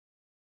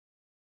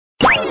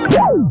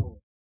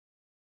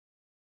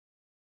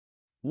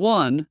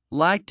1.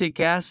 Lactic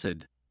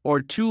acid,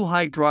 or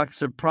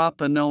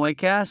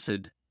 2-hydroxypropanoic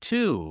acid.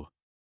 2.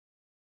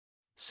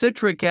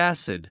 Citric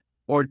acid,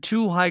 or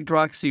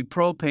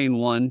 2-hydroxypropane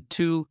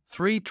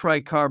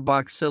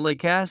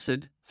 1,2,3-tricarboxylic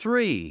acid.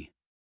 3.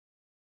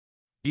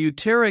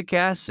 Butyric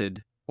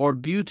acid, or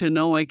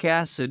butanoic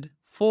acid.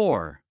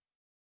 4.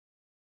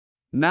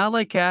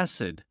 Malic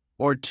acid,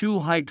 or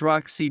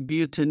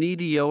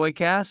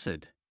 2-hydroxybutynedioic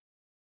acid.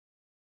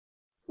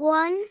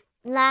 1.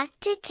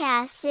 Lactic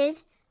acid,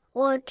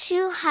 or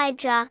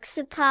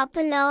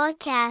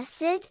 2-hydroxypropanoic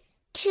acid.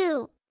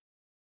 2.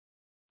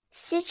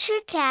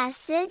 Citric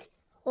acid,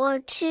 or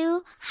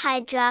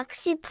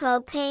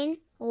 2-hydroxypropane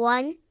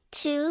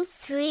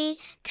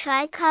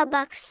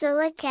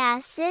 1,2,3-tricarboxylic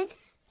acid.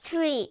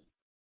 3.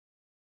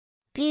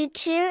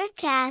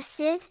 Butyric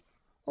acid,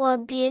 or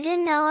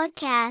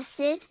butanoic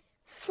acid.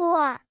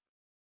 4.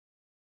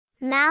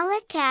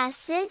 Malic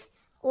acid,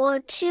 or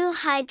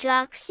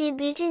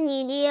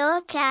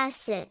 2-hydroxybutynedioic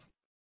acid.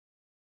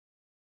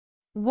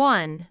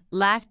 1.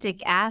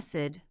 Lactic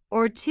acid,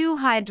 or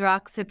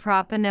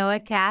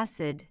 2-hydroxypropanoic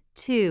acid.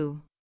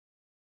 2.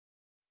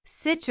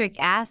 Citric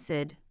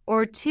acid,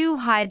 or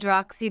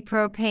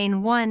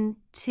 2-hydroxypropane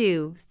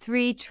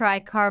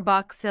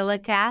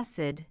 1,2,3-tricarboxylic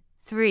acid.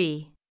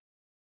 3.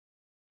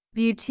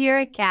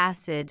 Butyric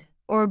acid,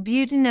 or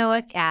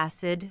butanoic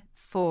acid.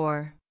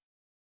 4.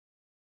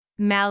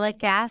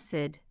 Malic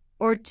acid,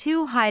 or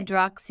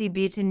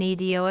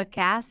 2-hydroxybutynedioic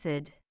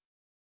acid.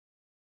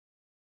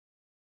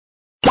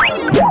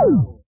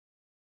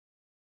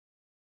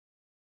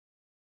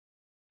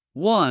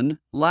 One.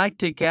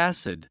 Lactic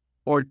acid,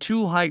 or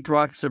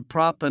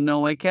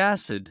 2-hydroxypropanoic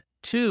acid.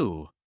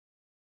 2.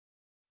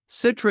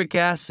 Citric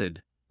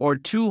acid, or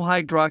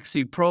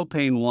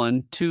 2-hydroxypropane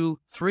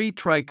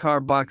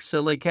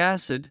 1,2,3-tricarboxylic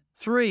acid.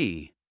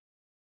 3.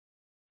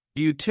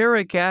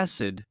 Butyric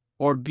acid,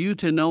 or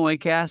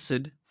butanoic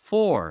acid.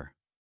 4.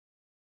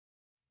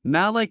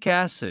 Malic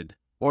acid,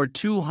 or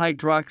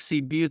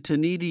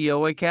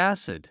 2-hydroxybutynedioic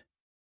acid.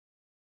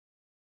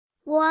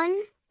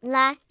 1.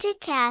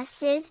 Lactic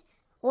acid,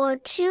 or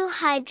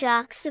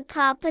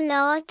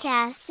 2-hydroxypropanoic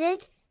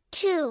acid.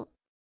 2.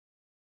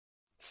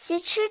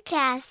 Citric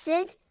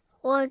acid,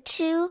 or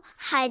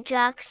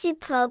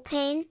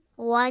 2-hydroxypropane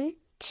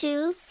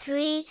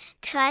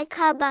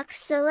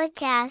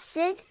 1,2,3-tricarboxylic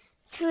acid.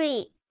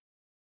 3.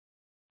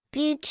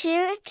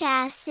 Butyric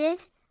acid,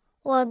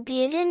 or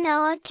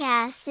butanoic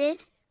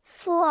acid.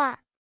 4.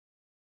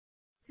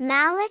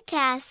 Malic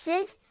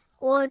acid,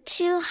 or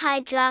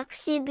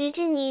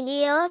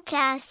 2-hydroxybutynedioic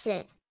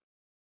acid.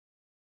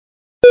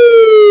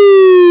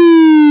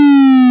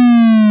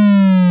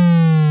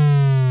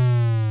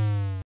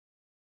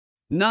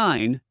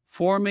 Nine.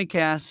 Formic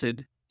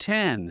acid.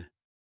 10.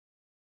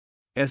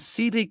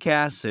 Acetic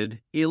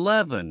acid.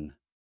 11.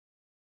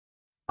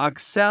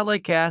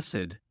 Oxalic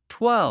acid.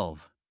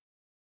 12.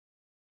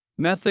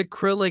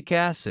 Methacrylic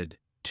acid.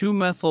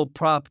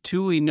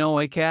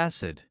 2-methylpropanoic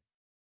acid.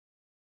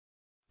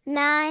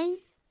 9.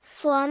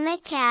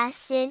 Formic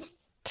acid.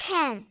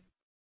 10.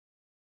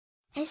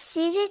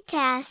 Acetic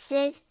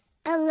acid.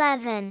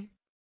 11.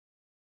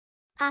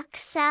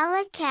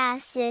 Oxalic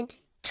acid.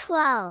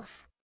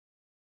 12.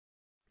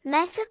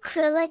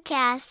 Methacrylic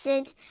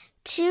acid.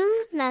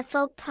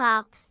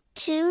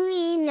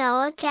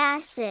 2-methylprop-2-enoic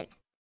acid.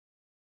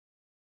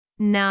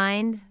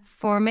 9.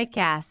 Formic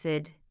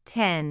acid.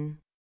 10.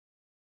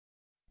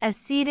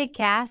 Acetic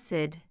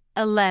acid.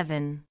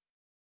 11.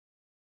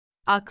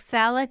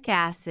 Oxalic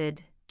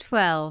acid.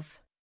 12.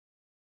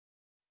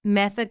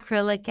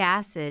 Methacrylic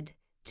acid.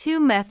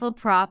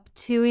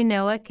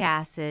 2-methylprop-2-enoic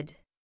acid.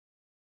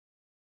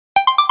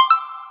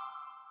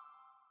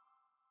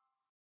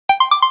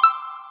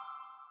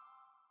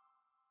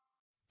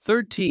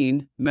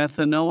 13.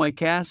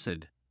 Methanoic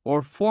acid,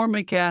 or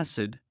formic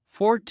acid.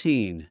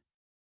 14.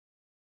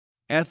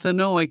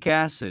 Ethanoic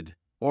acid,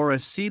 or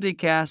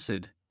acetic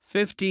acid.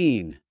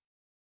 15.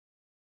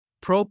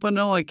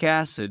 Propanoic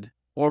acid,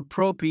 or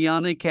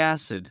propionic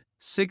acid.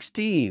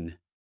 16.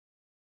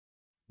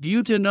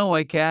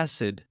 Butanoic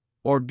acid,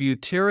 or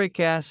butyric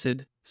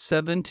acid.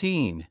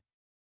 17.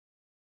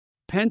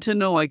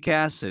 Pentanoic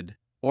acid,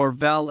 or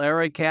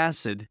valeric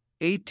acid.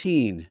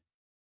 18.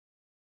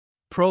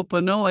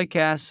 Propanoic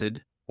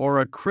acid,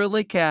 or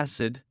acrylic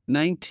acid.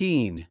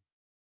 19.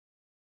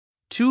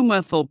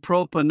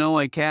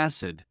 2-methylpropanoic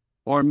acid,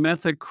 or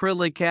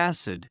methacrylic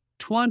acid.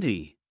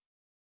 20.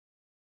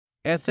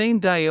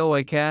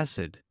 Ethanedioic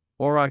acid,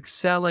 or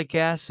oxalic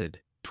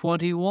acid.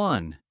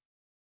 21.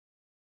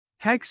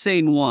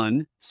 Hexane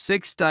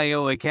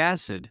 1,6-dioic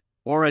acid,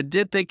 or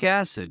adipic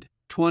acid.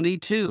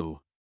 22.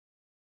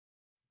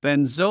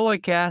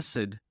 Benzoic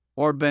acid,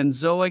 or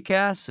benzoic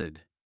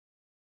acid.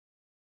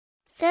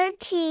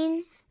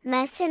 13.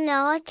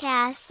 Methanoic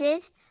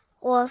acid,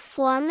 or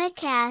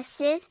formic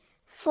acid.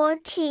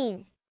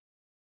 14.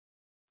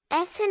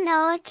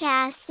 Ethanoic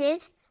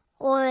acid,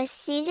 or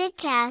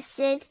acetic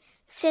acid.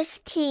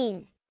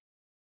 15.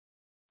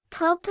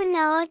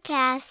 Propanoic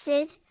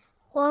acid,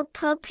 or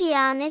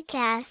propionic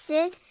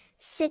acid,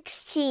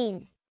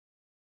 16.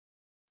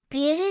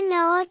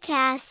 Butanoic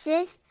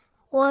acid,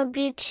 or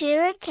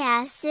butyric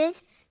acid,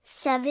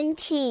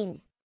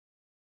 17.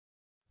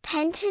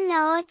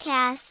 Pentanoic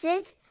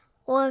acid,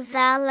 or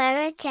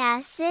valeric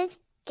acid,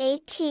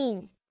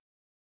 18.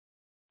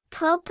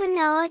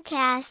 Propanoic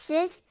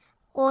acid,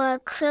 or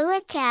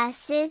acrylic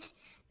acid,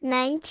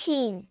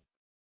 19.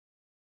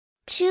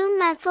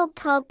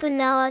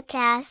 2-methylpropanoic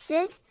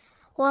acid,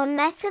 or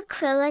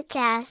methacrylic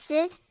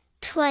acid,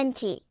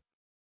 20.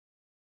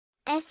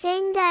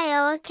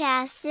 Ethanedioic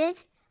acid,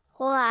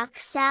 or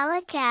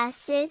oxalic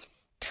acid,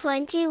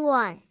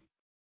 21.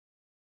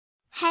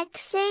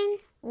 Hexane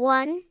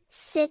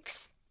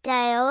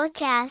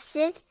 1,6-dioic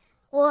acid,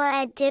 or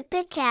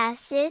adipic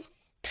acid,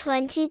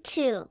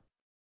 22.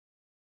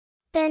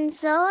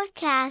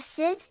 Benzoic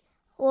acid,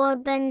 or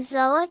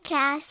benzoic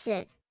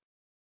acid.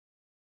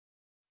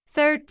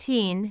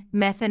 13.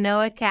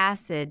 Methanoic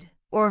acid,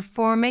 or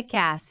formic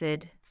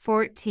acid,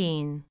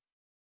 14.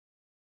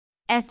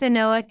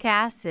 Ethanoic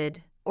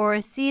acid, or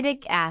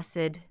acetic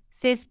acid,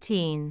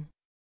 15.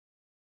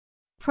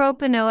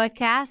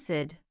 Propanoic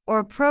acid,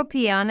 or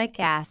propionic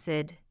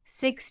acid,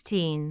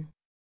 16.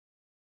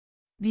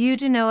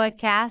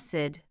 Butanoic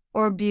acid,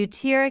 or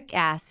butyric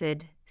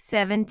acid,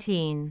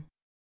 17.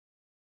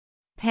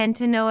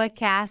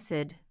 Pentanoic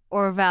acid,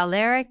 or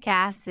valeric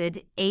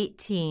acid,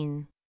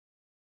 18.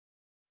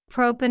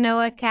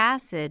 Propanoic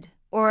acid,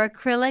 or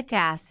acrylic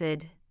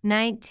acid,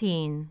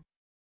 19.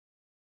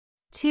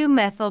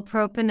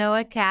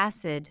 2-methylpropanoic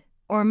acid,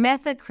 or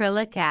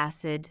methacrylic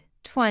acid,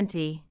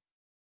 20.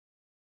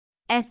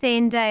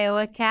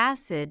 Ethanedioic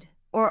acid,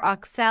 or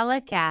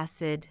oxalic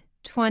acid,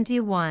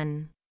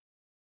 21.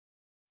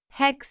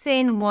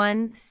 Hexane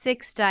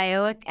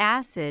 1,6-dioic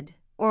acid,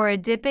 or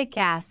adipic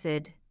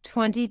acid,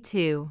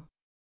 22.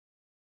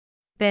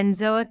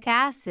 Benzoic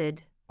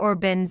acid, or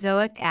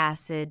benzoic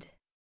acid.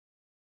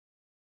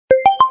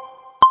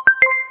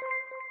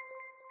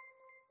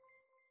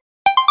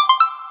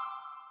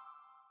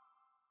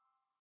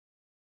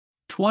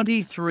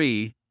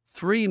 (23)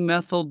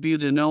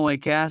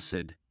 3-methylbutanoic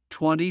acid,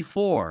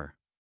 24.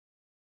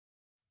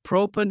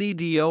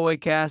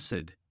 Propanedioic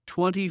acid,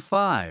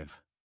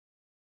 25.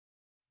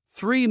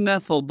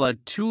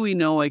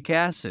 3-methylbutanoic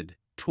acid,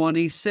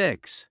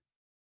 26.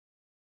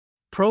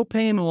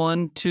 Propane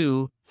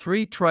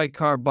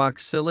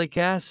 1,2,3-tricarboxylic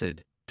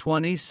acid,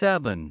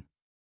 27.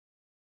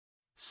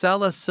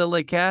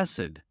 Salicylic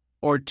acid,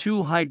 or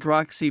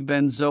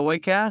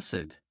 2-hydroxybenzoic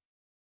acid.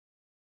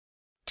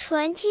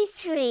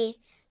 23.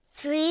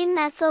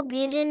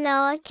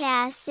 3-methylbutanoic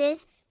acid,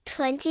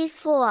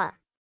 24.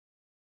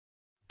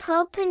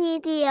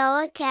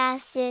 Propanedioic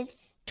acid,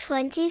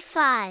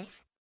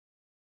 25.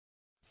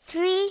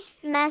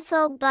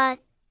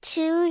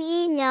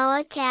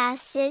 3-methylbutanoic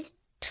acid,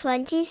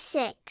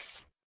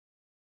 26.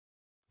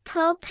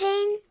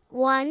 Propane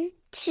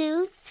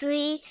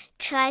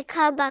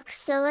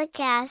 1,2,3-tricarboxylic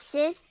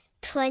acid,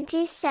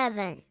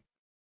 27.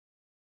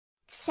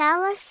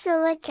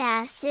 Salicylic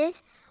acid,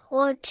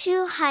 or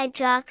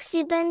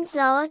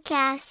 2-hydroxybenzoic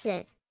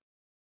acid.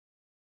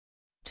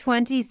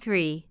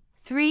 23.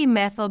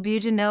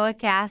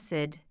 3-methylbutanoic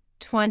acid,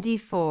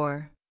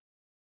 24.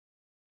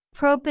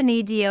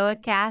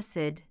 Propanedioic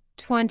acid,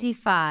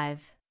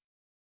 25.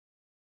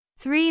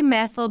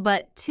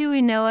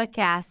 3-methylbutanoic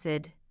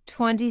acid,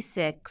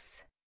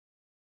 26.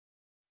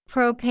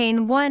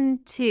 Propane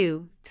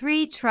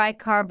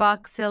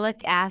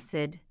 1,2,3-tricarboxylic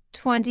acid,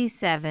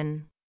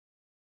 27.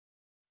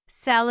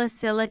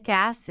 Salicylic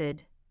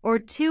acid, or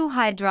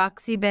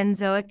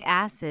 2-hydroxybenzoic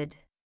acid,